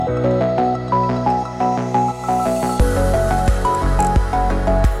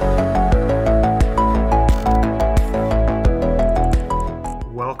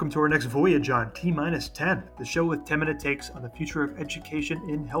next voyage on T-10, the show with 10-minute takes on the future of education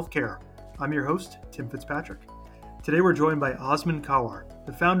in healthcare. I'm your host, Tim Fitzpatrick. Today we're joined by Osman Khawar,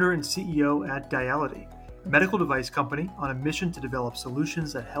 the founder and CEO at Diality, a medical device company on a mission to develop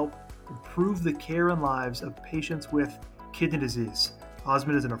solutions that help improve the care and lives of patients with kidney disease.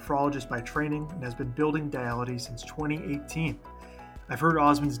 Osman is a nephrologist by training and has been building Diality since 2018. I've heard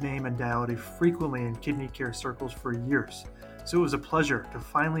Osman's name and Diality frequently in kidney care circles for years, so it was a pleasure to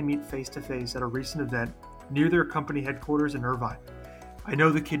finally meet face-to-face at a recent event near their company headquarters in Irvine. I know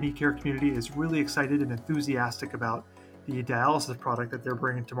the kidney care community is really excited and enthusiastic about the dialysis product that they're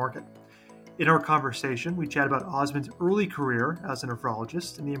bringing to market. In our conversation, we chat about Osman's early career as a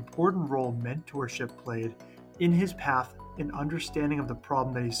nephrologist and the important role mentorship played in his path and understanding of the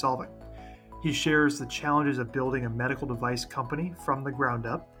problem that he's solving. He shares the challenges of building a medical device company from the ground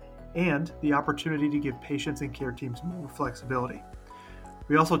up and the opportunity to give patients and care teams more flexibility.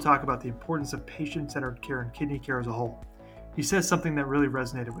 We also talk about the importance of patient-centered care and kidney care as a whole. He says something that really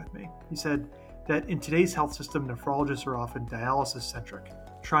resonated with me. He said that in today's health system, nephrologists are often dialysis-centric,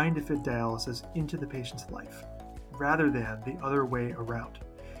 trying to fit dialysis into the patient's life, rather than the other way around.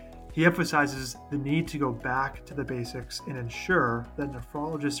 He emphasizes the need to go back to the basics and ensure that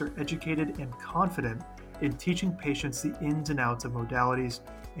nephrologists are educated and confident in teaching patients the ins and outs of modalities,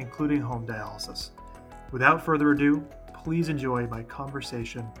 including home dialysis. Without further ado, please enjoy my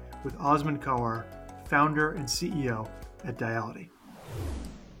conversation with Osman Khawar, founder and CEO at Diality.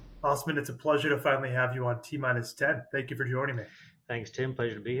 Osman, it's a pleasure to finally have you on T-10. Thank you for joining me. Thanks, Tim.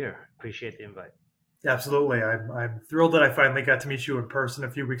 Pleasure to be here. Appreciate the invite. Absolutely. I'm thrilled that I finally got to meet you in person a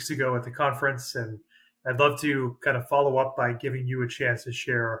few weeks ago at the conference, and I'd love to kind of follow up by giving you a chance to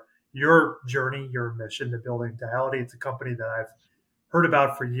share your journey, your mission to building Diality. It's a company that I've heard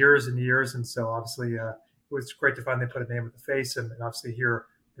about for years and years, and so obviously it was great to finally put a name with the face and obviously hear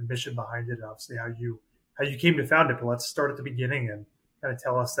the mission behind it, and obviously how you came to found it. But let's start at the beginning and kind of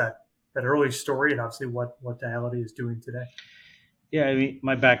tell us that early story and obviously what Diality is doing today. Yeah, I mean,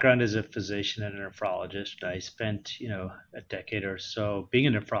 my background is a physician and a nephrologist. I spent, a decade or so being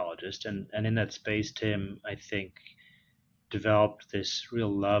a nephrologist, and in that space, Tim, I think developed this real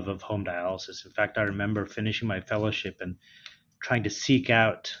love of home dialysis. In fact, I remember finishing my fellowship and trying to seek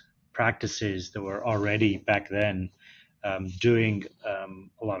out practices that were already back then doing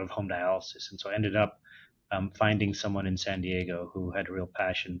a lot of home dialysis. And so I ended up finding someone in San Diego who had a real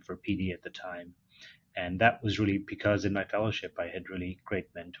passion for PD at the time. And that was really because in my fellowship, I had really great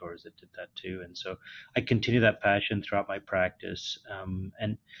mentors that did that too. And so I continued that passion throughout my practice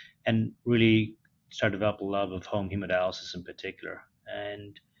and really started to develop a love of home hemodialysis in particular.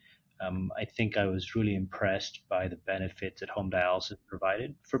 And I think I was really impressed by the benefits that home dialysis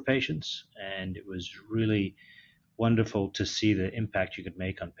provided for patients. And it was really wonderful to see the impact you could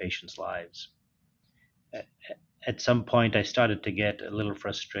make on patients' lives. At some point, I started to get a little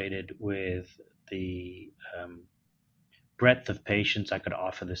frustrated with the breadth of patients I could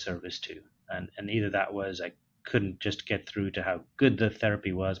offer the service to. And either that was I couldn't just get through to how good the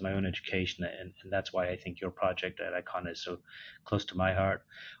therapy was, my own education, and that's why I think your project at Icon is so close to my heart,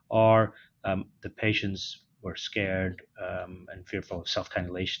 or the patients were scared and fearful of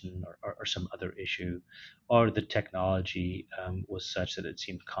self-cannulation or some other issue, or the technology was such that it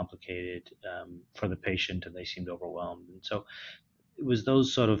seemed complicated for the patient and they seemed overwhelmed. And so it was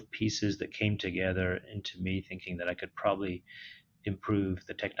those sort of pieces that came together into me thinking that I could probably improve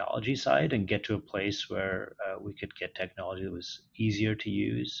the technology side and get to a place where we could get technology that was easier to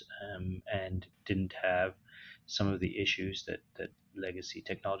use and didn't have some of the issues that legacy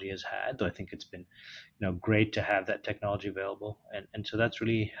technology has had. Though I think it's been, great to have that technology available. And so that's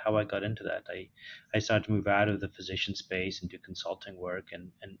really how I got into that. I started to move out of the physician space and do consulting work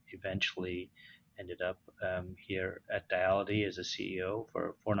and eventually ended up here at Diality as a CEO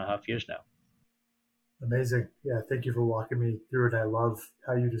for 4.5 years now. Amazing. Yeah, thank you for walking me through it. I love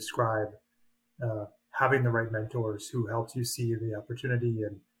how you describe having the right mentors who helped you see the opportunity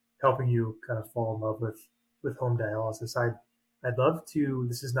and helping you kind of fall in love with home dialysis. I'd love to,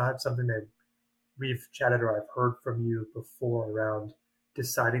 this is not something that we've chatted or I've heard from you before around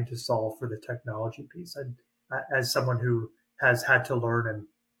deciding to solve for the technology piece. As someone who has had to learn and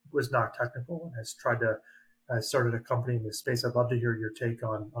was not technical and has tried to started a company in this space, I'd love to hear your take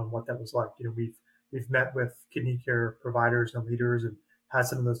on what that was like. We've met with kidney care providers and leaders and had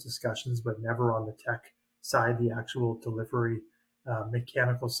some of those discussions, but never on the tech side, the actual delivery,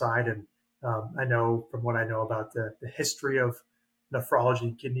 mechanical side. And I know from what I know about the history of nephrology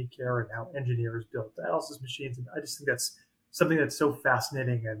and kidney care and how engineers build dialysis machines. And I just think that's something that's so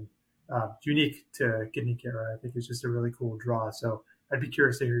fascinating and unique to kidney care. I think it's just a really cool draw. So I'd be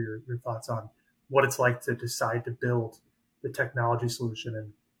curious to hear your thoughts on what it's like to decide to build the technology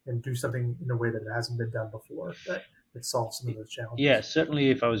solution and do something in a way that it hasn't been done before that solves some of those Yeah, challenges. certainly.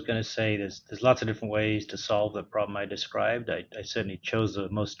 If I was going to say there's lots of different ways to solve the problem I described, I certainly chose the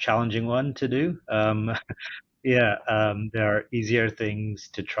most challenging one to do. Yeah, there are easier things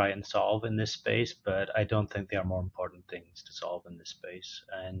to try and solve in this space, but I don't think there are more important things to solve in this space.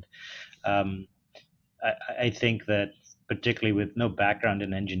 And um, I think that particularly with no background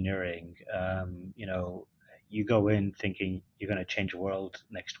in engineering, you go in thinking you're going to change the world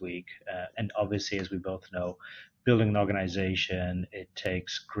next week, and obviously, as we both know, building an organization it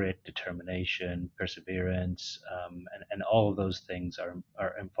takes grit, determination, perseverance, and all of those things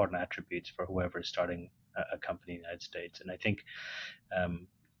are important attributes for whoever is starting a company in the United States. And I think um,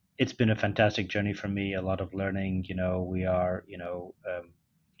 it's been a fantastic journey for me. A lot of learning. We are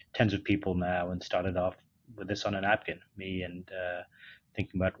tens of people now and started off with this on a napkin, me and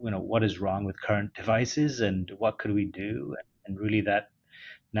thinking about what is wrong with current devices and what could we do, and really that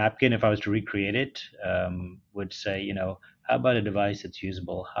napkin, if I was to recreate it, would say, how about a device that's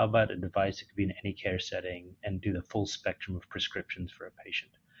usable? How about a device that could be in any care setting and do the full spectrum of prescriptions for a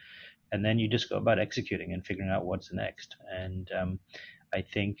patient? And then you just go about executing and figuring out what's next. And I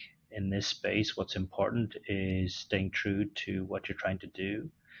think in this space, what's important is staying true to what you're trying to do,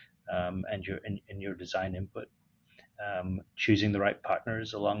 and your design input, choosing the right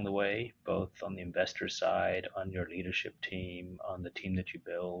partners along the way, both on the investor side, on your leadership team, on the team that you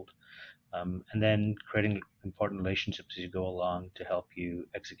build, and then creating important relationships as you go along to help you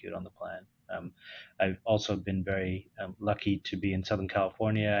execute on the plan. I've also been very lucky to be in Southern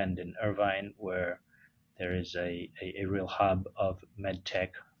California and in Irvine, where there is a real hub of med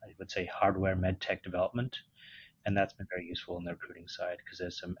tech, I would say hardware med tech development, and that's been very useful on the recruiting side because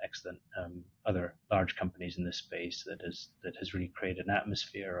there's some excellent other large companies in this space that has really created an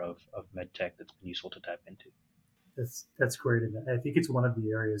atmosphere of med tech that's been useful to tap into. That's great, and I think it's one of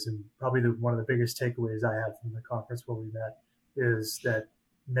the areas, and probably one of the biggest takeaways I had from the conference where we met is that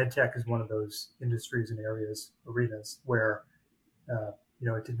medtech is one of those industries and arenas where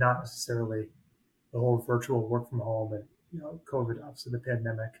it did not necessarily the whole virtual work from home and COVID, obviously the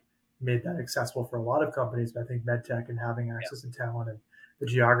pandemic made that accessible for a lot of companies. But I think medtech and having Yeah. access and talent and the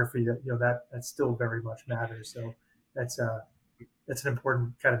geography that still very much matters. So that's that's an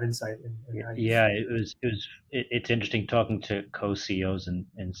important kind of insight in how you've. Yeah, it's interesting talking to co-CEOs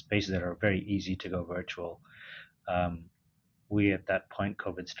in spaces that are very easy to go virtual. Um, we at that point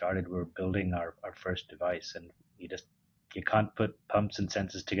COVID started, we were building our first device, and you can't put pumps and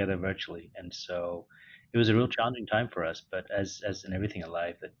sensors together virtually, and so it was a real challenging time for us. But as in everything in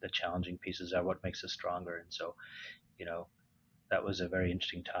life, the challenging pieces are what makes us stronger. And so you know that was a very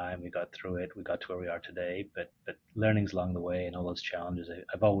interesting time. We got through it. We got to where we are today. But learnings along the way and all those challenges,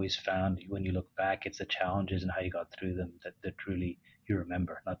 I've always found when you look back, it's the challenges and how you got through them that truly you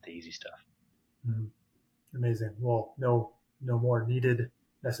remember, not the easy stuff. Mhm. Amazing. Well, no more needed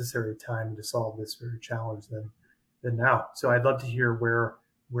necessary time to solve this very challenge than now. So I'd love to hear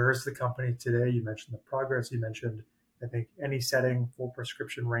where is the company today. You mentioned the progress. You mentioned I think any setting, full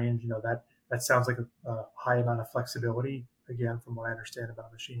prescription range. That sounds like a high amount of flexibility. Again, from what I understand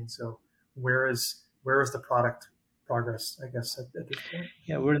about machines. So where is the product progress? I guess at this point,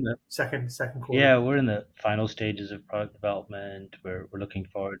 Yeah, we're in the second Yeah, quarter. we're in the final stages of product development. We're looking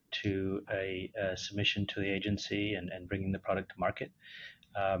forward to a submission to the agency and bringing the product to market.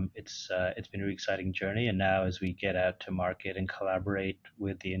 It's been a really exciting journey, and now as we get out to market and collaborate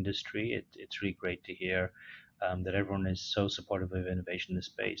with the industry, it's really great to hear that everyone is so supportive of innovation in this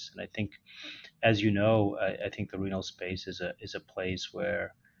space. And I think, as you know, I think the renal space is a place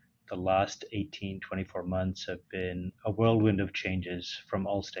where the last 18, 24 months have been a whirlwind of changes from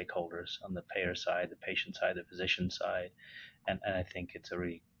all stakeholders on the payer side, the patient side, the physician side. And I think it's a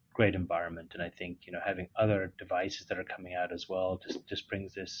really great environment. And I think, having other devices that are coming out as well just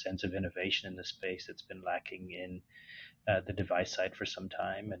brings this sense of innovation in the space that's been lacking in the device side for some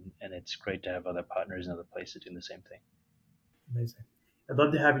time. And it's great to have other partners in other places doing the same thing. Amazing. I'd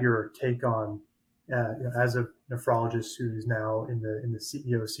love to have your take on, as a nephrologist who is now in the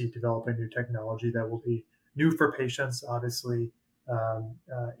CEO seat, developing new technology that will be new for patients. Obviously,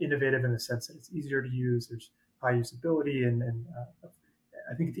 innovative in the sense that it's easier to use. There's high usability, and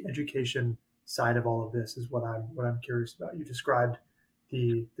I think the education side of all of this is what I'm curious about. You described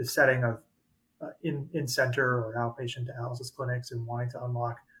the setting of in center or outpatient dialysis clinics and wanting to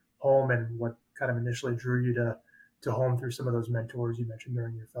unlock home, and what kind of initially drew you to home through some of those mentors you mentioned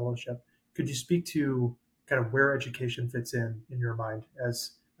during your fellowship. Could you speak to kind of where education fits in your mind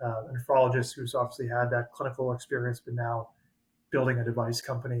as a nephrologist who's obviously had that clinical experience, but now building a device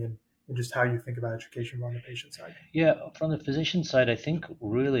company and just how you think about education on the patient side. Yeah, from the physician side, I think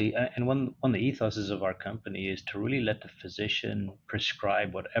really, and one of the ethoses of our company is to really let the physician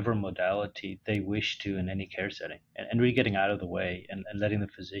prescribe whatever modality they wish to in any care setting, and really getting out of the way and letting the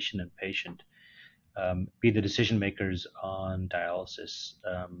physician and patient be the decision makers on dialysis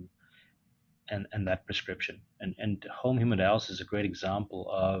and that prescription. And home hemodialysis is a great example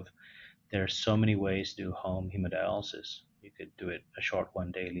of there are so many ways to do home hemodialysis. You could do it a short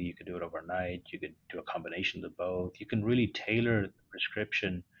one daily, you could do it overnight, you could do a combination of both. You can really tailor the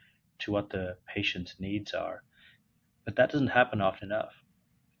prescription to what the patient's needs are. But that doesn't happen often enough.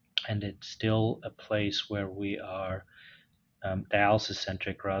 And it's still a place where we are dialysis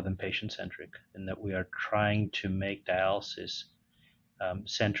centric rather than patient centric, in that we are trying to make dialysis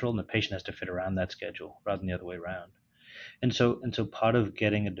central and the patient has to fit around that schedule rather than the other way around. And so part of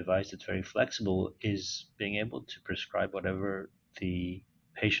getting a device that's very flexible is being able to prescribe whatever the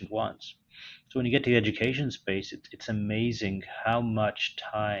patient wants. So when you get to the education space, it's amazing how much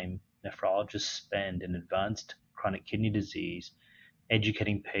time nephrologists spend in advanced chronic kidney disease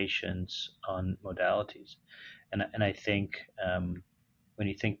educating patients on modalities. And I think when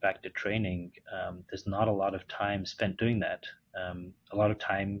you think back to training, there's not a lot of time spent doing that. A lot of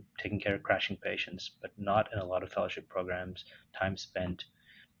time taking care of crashing patients, but not in a lot of fellowship programs. Time spent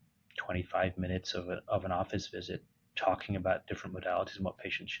 25 minutes of an office visit talking about different modalities and what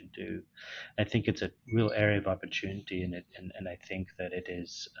patients should do. I think it's a real area of opportunity in it, and I think that it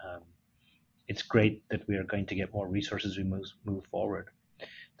is. It's great that we are going to get more resources as we move forward.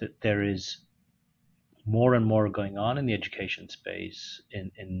 That there is more and more going on in the education space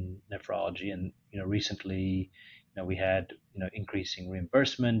in nephrology, and recently we had increasing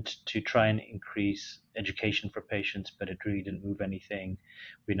reimbursement to try and increase education for patients, but it really didn't move anything.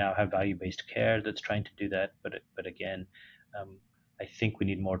 We now have value-based care that's trying to do that, but again, I think we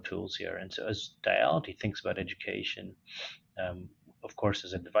need more tools here. And so as Diality thinks about education, of course,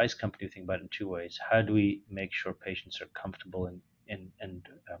 as a device company, we think about it in two ways. How do we make sure patients are comfortable and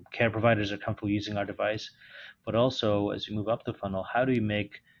care providers are comfortable using our device? But also, as we move up the funnel, how do we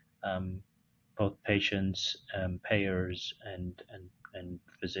make both patients, payers, and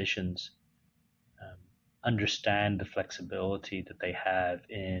physicians understand the flexibility that they have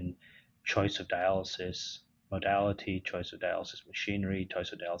in choice of dialysis modality, choice of dialysis machinery,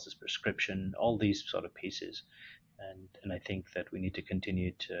 choice of dialysis prescription, all these sort of pieces. And I think that we need to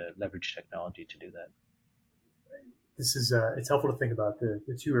continue to leverage technology to do that. This is it's helpful to think about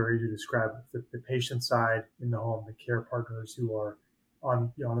the two areas you described: the patient side in the home, the care partners who are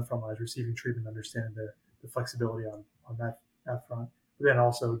on the front lines receiving treatment, understanding the flexibility on that front, but then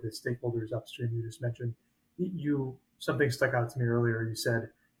also the stakeholders upstream. You just mentioned something stuck out to me earlier. You said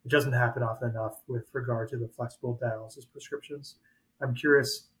it doesn't happen often enough with regard to the flexible dialysis prescriptions. I'm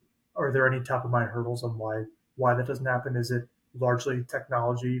curious, are there any top of mind hurdles on why that doesn't happen? Is it largely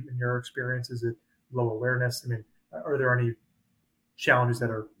technology in your experience? Is it low awareness? I mean, are there any challenges that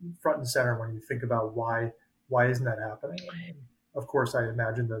are front and center when you think about why isn't that happening? And of course, I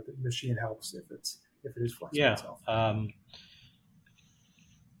imagine that the machine helps if it is flexible Yeah, itself.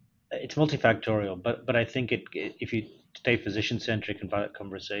 it's multifactorial, but I think if you stay physician centric about that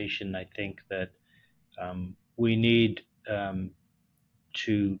conversation, I think that we need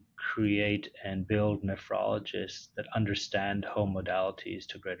to create and build nephrologists that understand home modalities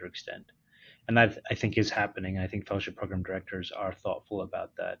to a greater extent. And that I think is happening. I think fellowship program directors are thoughtful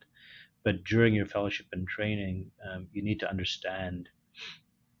about that. But during your fellowship and training, you need to understand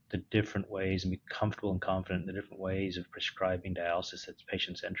the different ways and be comfortable and confident in the different ways of prescribing dialysis that's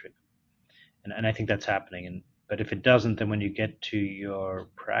patient centric. And I think that's happening. But if it doesn't, then when you get to your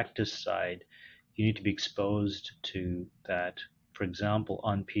practice side, you need to be exposed to that. For example,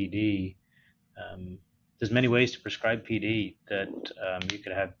 on PD, there's many ways to prescribe PD that you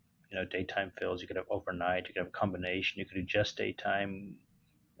could have, daytime fills, you could have overnight, you could have a combination, you could do just daytime.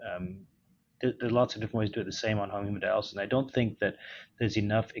 There's lots of different ways to do it the same on home hemodialysis. And I don't think that there's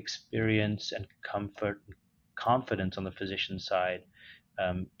enough experience and comfort and confidence on the physician side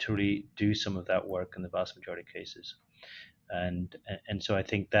to really do some of that work in the vast majority of cases. And so I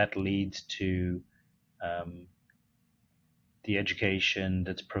think that leads to the education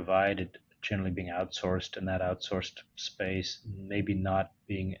that's provided generally being outsourced, and that outsourced space maybe not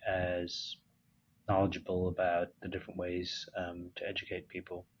being as knowledgeable about the different ways to educate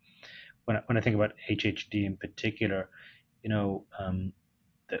people. When I think about HHD in particular,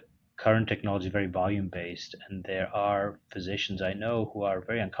 the current technology is very volume based, and there are physicians I know who are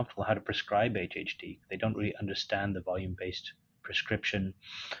very uncomfortable how to prescribe HHD. They don't really understand the volume based prescription.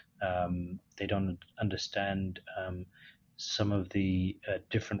 They don't understand some of the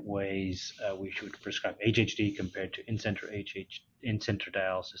different ways we should prescribe HHD compared to in-center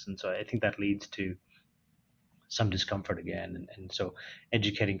dialysis, and so I think that leads to some discomfort again, and so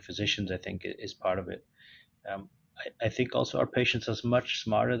educating physicians, I think, is part of it. I think also our patients are much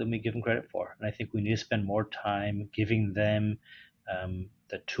smarter than we give them credit for, and I think we need to spend more time giving them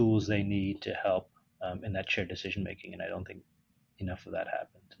the tools they need to help in that shared decision making, and I don't think enough of that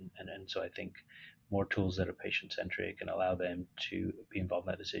happens. And so I think more tools that are patient centric and allow them to be involved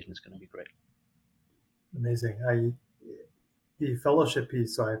in that decision is going to be great. Amazing. The fellowship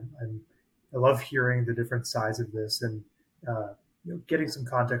piece. So I love hearing the different sides of this, and getting some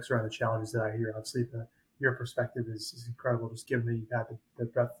context around the challenges that I hear. Obviously, your perspective is incredible, just given that you've had the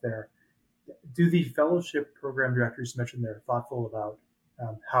breadth there. Do the fellowship program directors mentioned they're thoughtful about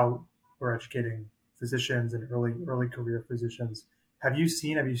how we're educating physicians and early career physicians? Have you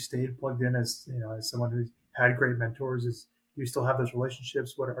stayed plugged in as as someone who's had great mentors? Do you still have those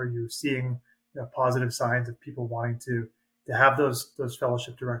relationships? What are you seeing positive signs of people wanting to have those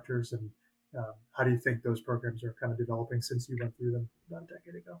fellowship directors, and how do you think those programs are kind of developing since you went through them about a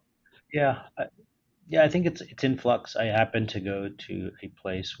decade ago? Yeah, yeah, I think it's in flux. I happen to go to a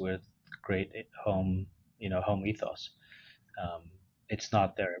place with great home ethos. Um, it's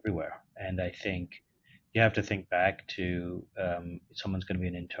not there everywhere, and I think you have to think back to someone's going to be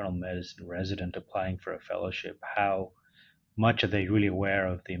an internal medicine resident applying for a fellowship. How much are they really aware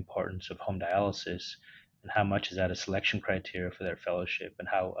of the importance of home dialysis, and how much is that a selection criteria for their fellowship, and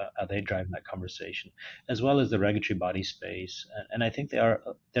how are they driving that conversation, as well as the regulatory body space. And I think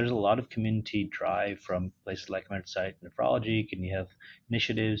there's a lot of community drive from places like American Society of Nephrology, Kidney Health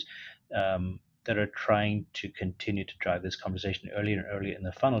Initiatives, that are trying to continue to drive this conversation earlier and earlier in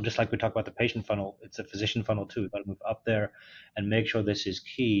the funnel. Just like we talk about the patient funnel, it's a physician funnel too. We've got to move up there and make sure this is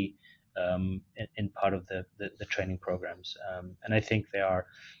key in part of the training programs. And I think there are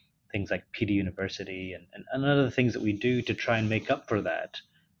things like PD University and other things that we do to try and make up for that.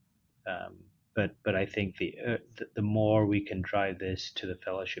 But I think the more we can drive this to the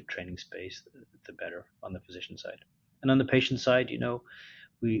fellowship training space, the better on the physician side. And on the patient side,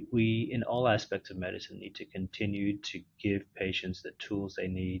 we in all aspects of medicine need to continue to give patients the tools they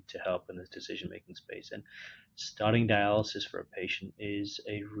need to help in this decision making space. And starting dialysis for a patient is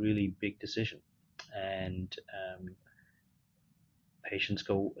a really big decision, and patients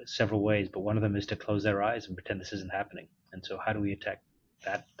go several ways, but one of them is to close their eyes and pretend this isn't happening. And so, how do we attack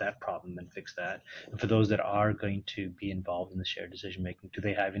that problem and fix that? And for those that are going to be involved in the shared decision making, do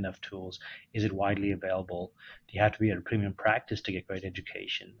they have enough tools? Is it widely available? Do you have to be at a premium practice to get great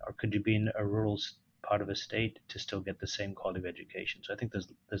education, or could you be in a rural part of a state to still get the same quality of education? So I think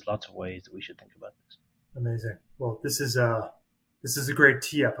there's lots of ways that we should think about this. Amazing. Well, this is a great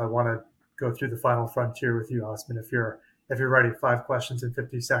tee up. I want to go through the final frontier with you, Osman. If you're ready, 5 questions in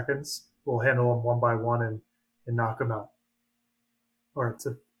 50 seconds. We'll handle them one by one and knock them out. All right.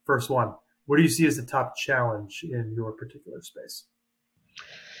 So first one, what do you see as the top challenge in your particular space?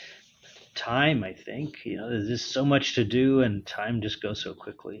 Time, I think. There's just so much to do, and time just goes so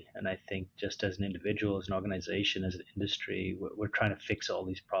quickly. And I think just as an individual, as an organization, as an industry, we're trying to fix all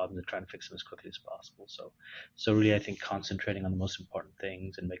these problems and trying to fix them as quickly as possible. So really, I think concentrating on the most important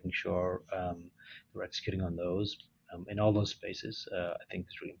things and making sure we're executing on those in all those spaces, I think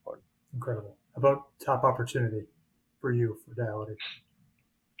is really important. Incredible. How about top opportunity for you for Diality?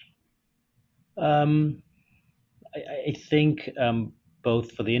 I think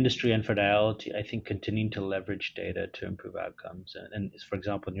both for the industry and for Diality, I think continuing to leverage data to improve outcomes. And for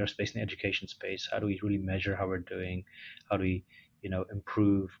example, in your space, in the education space, how do we really measure how we're doing? How do we,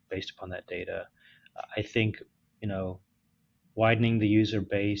 improve based upon that data? I think, widening the user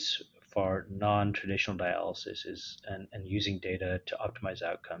base for non-traditional dialysis and using data to optimize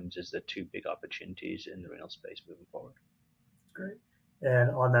outcomes is the two big opportunities in the renal space moving forward. That's great. And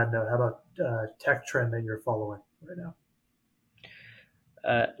on that note, how about tech trend that you're following right now?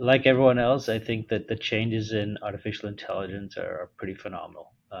 Like everyone else, I think that the changes in artificial intelligence are pretty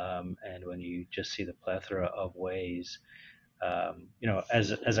phenomenal. And when you just see the plethora of ways,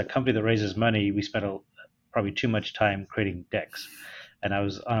 as a company that raises money, we spend probably too much time creating decks. And I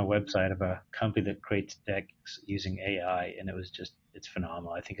was on a website of a company that creates decks using AI, and it's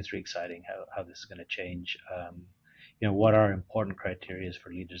phenomenal. I think it's really exciting how this is going to change. What are important criteria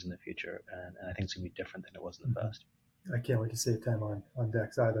for leaders in the future, and I think it's going to be different than it was in the past. I can't wait to save time on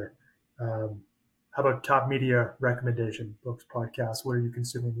decks either. How about top media recommendation, books, podcasts? What are you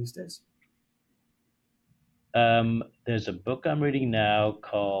consuming these days? There's a book I'm reading now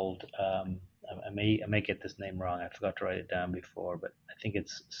called I may get this name wrong. I forgot to write it down before, but I think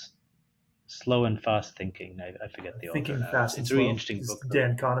it's Slow and Fast Thinking. I forget the author Thinking now. Fast and It's a really Slow. interesting This book, though.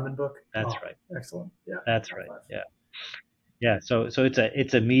 Dan Kahneman book. That's Oh, right. excellent. Yeah, That's high right. five. Yeah. Yeah, so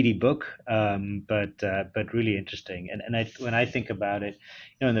it's a meaty book, but really interesting. And when I think about it,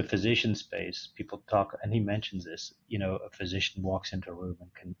 in the physician space, people talk, and he mentions this. A physician walks into a room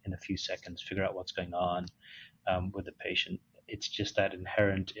and can, in a few seconds, figure out what's going on with the patient. It's just that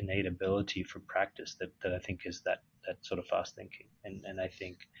inherent, innate ability for practice that I think is that sort of fast thinking. And I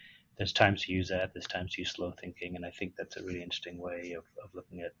think there's times to use that, there's times to use slow thinking, and I think that's a really interesting way of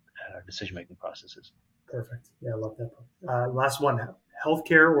looking at decision making processes. Perfect. Yeah, I love that book. Last one,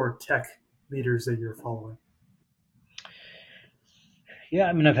 healthcare or tech leaders that you're following. Yeah,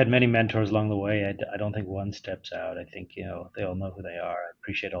 I mean, I've had many mentors along the way. I don't think one steps out. I think, they all know who they are. I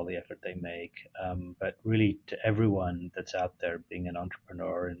appreciate all the effort they make. But really, to everyone that's out there being an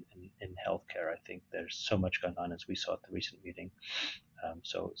entrepreneur in healthcare, I think there's so much going on, as we saw at the recent meeting.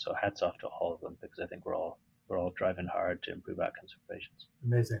 So hats off to all of them, because I think we're all driving hard to improve outcomes for patients.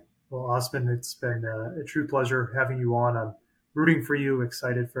 Amazing. Well, Osman, it's been a true pleasure having you on. I'm rooting for you,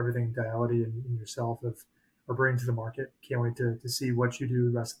 excited for everything Diality and yourself are bringing to the market. Can't wait to see what you do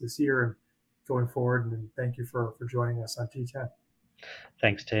the rest of this year and going forward. And thank you for joining us on T10.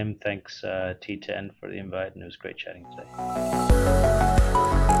 Thanks, Tim. Thanks, T10, for the invite, and it was great chatting today.